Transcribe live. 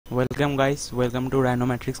Welcome guys, welcome to Rhino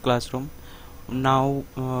Matrix classroom. Now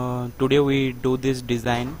today we do this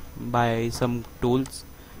design by some tools.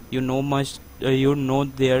 You know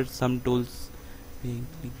there are some tools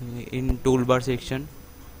in toolbar section.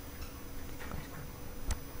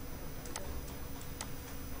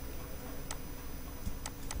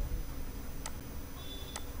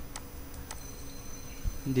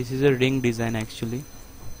 This is a ring design actually.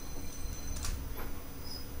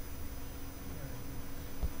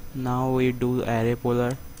 Now we do array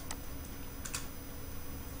polar.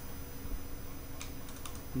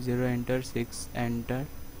 0 enter, 6 enter.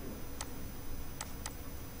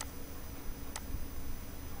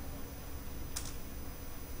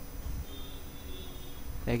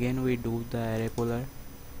 Again we do the array polar.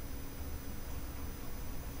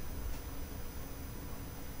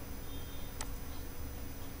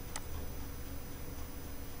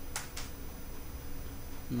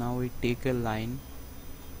 Now we take a line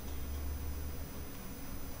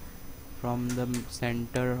from the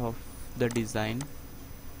center of the design.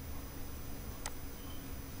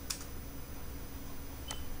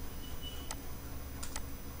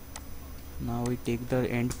 Now we take the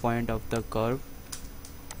end point of the curve.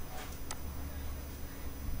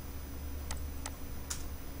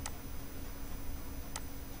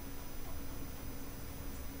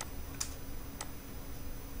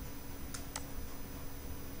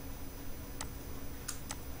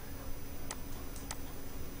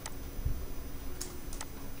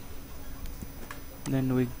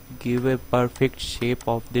 Then we give a perfect shape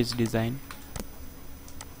of this design.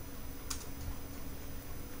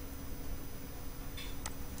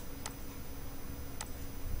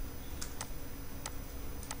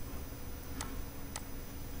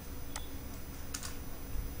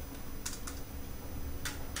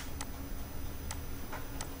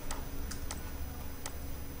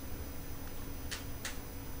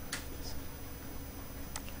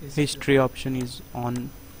 History option is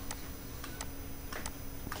on.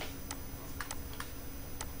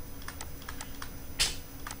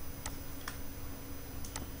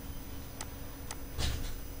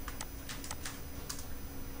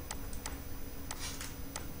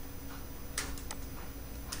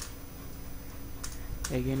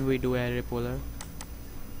 Again we do array polar.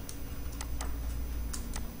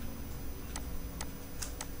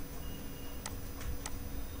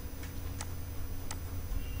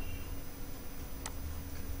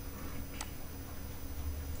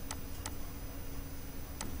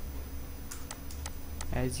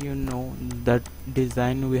 As you know, that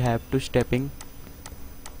design we have to stepping.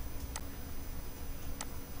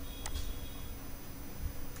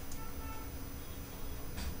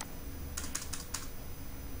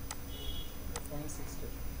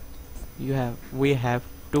 We have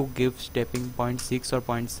to give stepping 0.6 or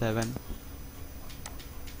 0.7.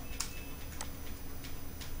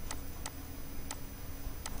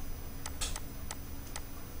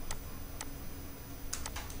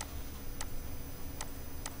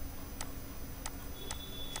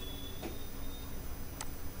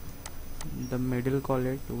 The middle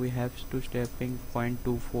collet we have to stepping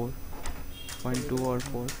 0.24, 0.2 or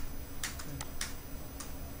 4.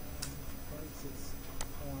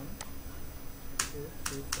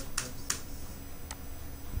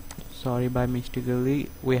 Sorry, by mistakenly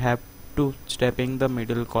we have to stepping the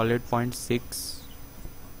middle collet 0.6,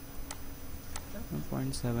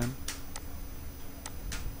 0.7.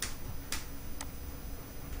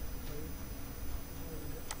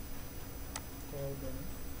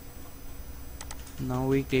 Now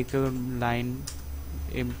we take a line,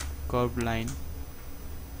 a curved line,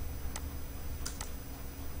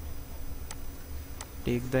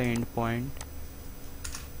 take the end point,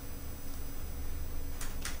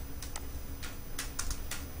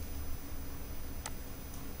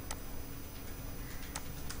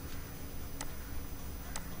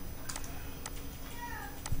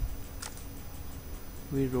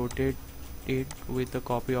 we rotate it with the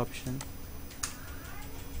copy option.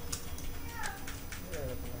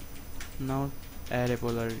 Now array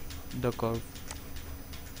polar the curve.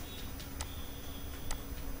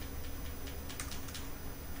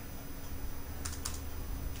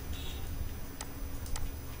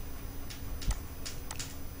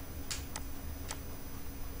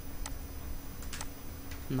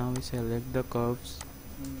 Now we select the curves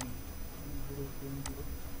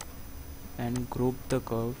and group the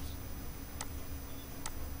curves.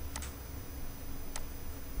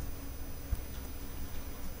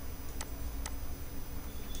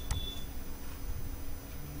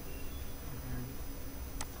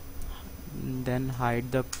 Then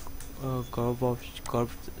hide the curves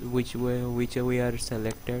which we are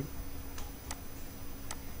selected.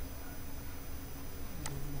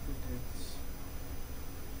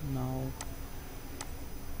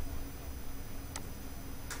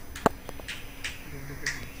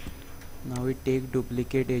 Now we take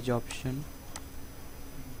duplicate edge option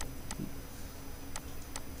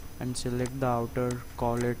and select the outer,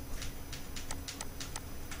 call it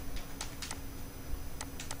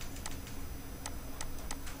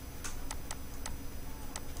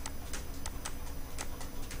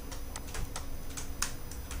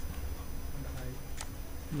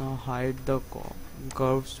now hide the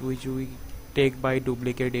curves which we take by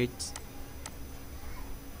duplicate edges.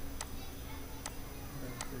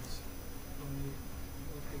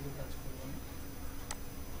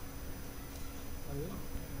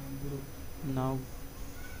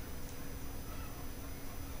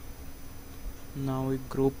 Now we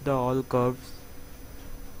group the all curves.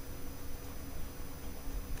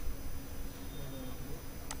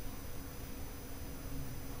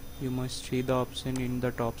 You must see the option in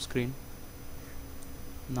the top screen.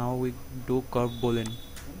 Now we do curve boolean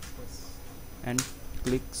and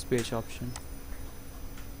click space option.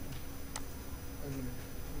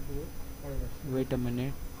 Wait a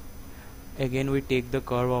minute. Again we take the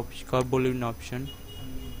curve boolean option.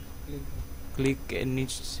 Click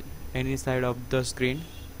any side of the screen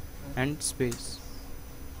and space.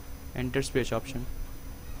 Enter space option.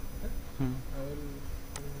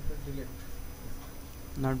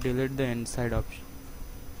 Now delete the inside option.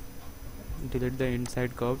 Delete the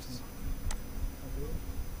inside curves.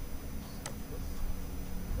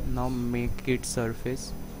 Now make it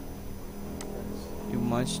surface. You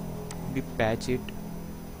must be patch it.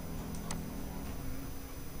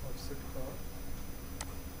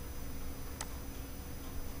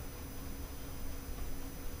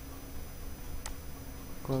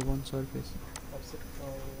 Curve on surface.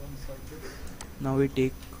 Now we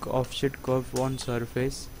take offset curve on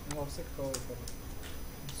surface. Offset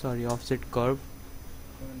curve.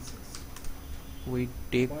 We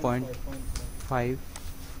take 0.5.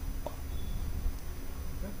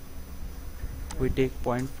 We take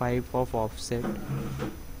 0.5 of offset.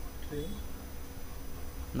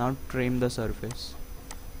 Now trim the surface.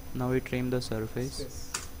 Now we trim the surface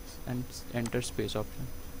and enter space option.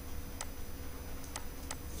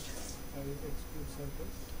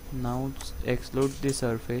 Now exclude the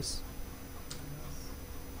surface.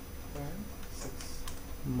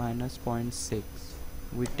 minus 0.6.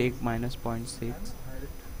 We take minus 0.6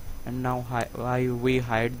 and now we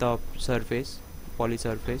hide the surface, poly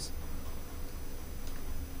surface.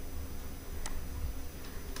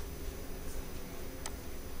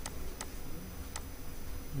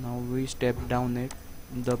 Now we step down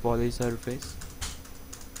the poly surface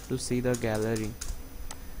to see the gallery.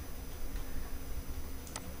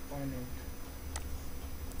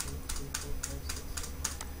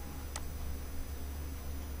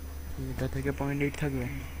 এটা থেকে 0.8 থাকবে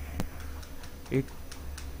it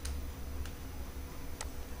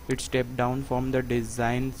step down from the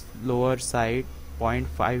design's lower side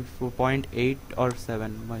 0.5 0.8 or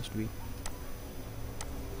 7 must be.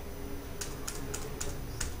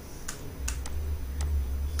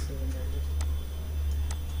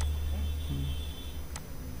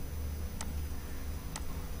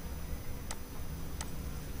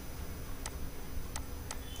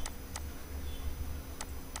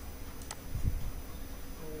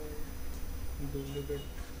 Duplicate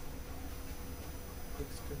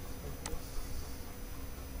extract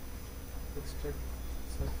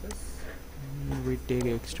surface. We take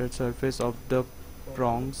extract surface of the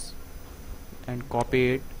prongs and copy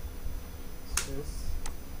it. Space.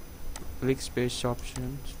 Click space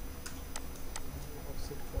options.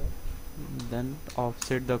 Offset curve. Then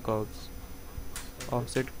offset the curves.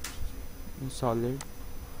 Offset solid.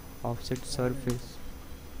 Offset surface.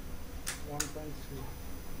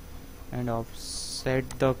 1.3. And offset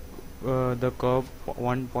the curve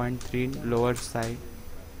 1.3 lower side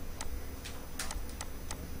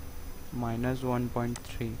minus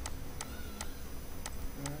 1.3.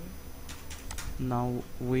 Now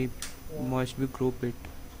we must be group it.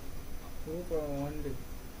 Group one day.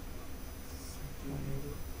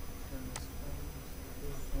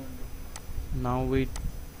 Now we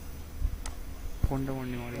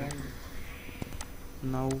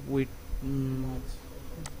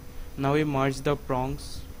now we merge the prongs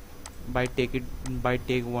by take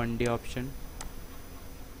 1D option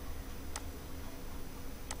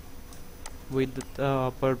with the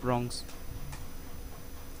upper prongs.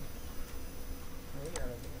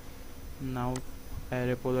 Now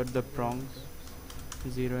array polar the prongs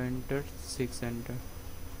 0 enter 6 enter.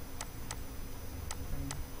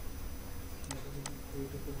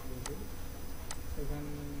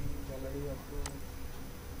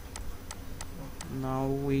 Now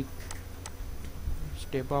we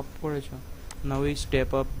step up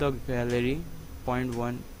the gallery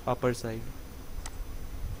 0.1 upper side.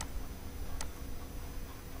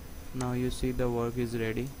 Now you see the work is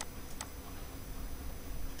ready.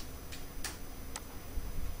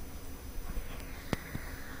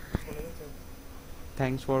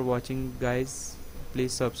 Thanks for watching, guys.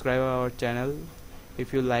 Please subscribe our channel.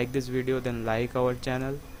 If you like this video, then like our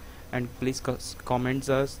channel, and please comment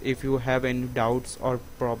us. If you have any doubts or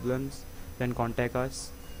problems, then contact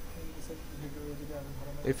us.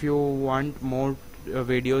 If you want more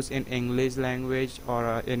videos in English language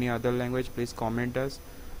or any other language, please comment us.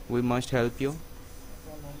 We must help you.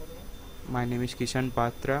 My name is Kishan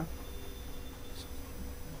Patra.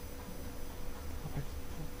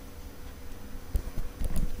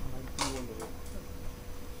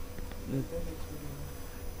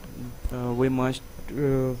 We must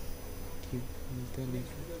give the link.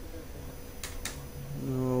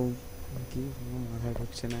 No, give no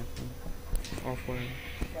direction offer.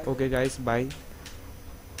 Okay guys, bye.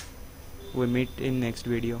 We meet in next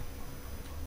video.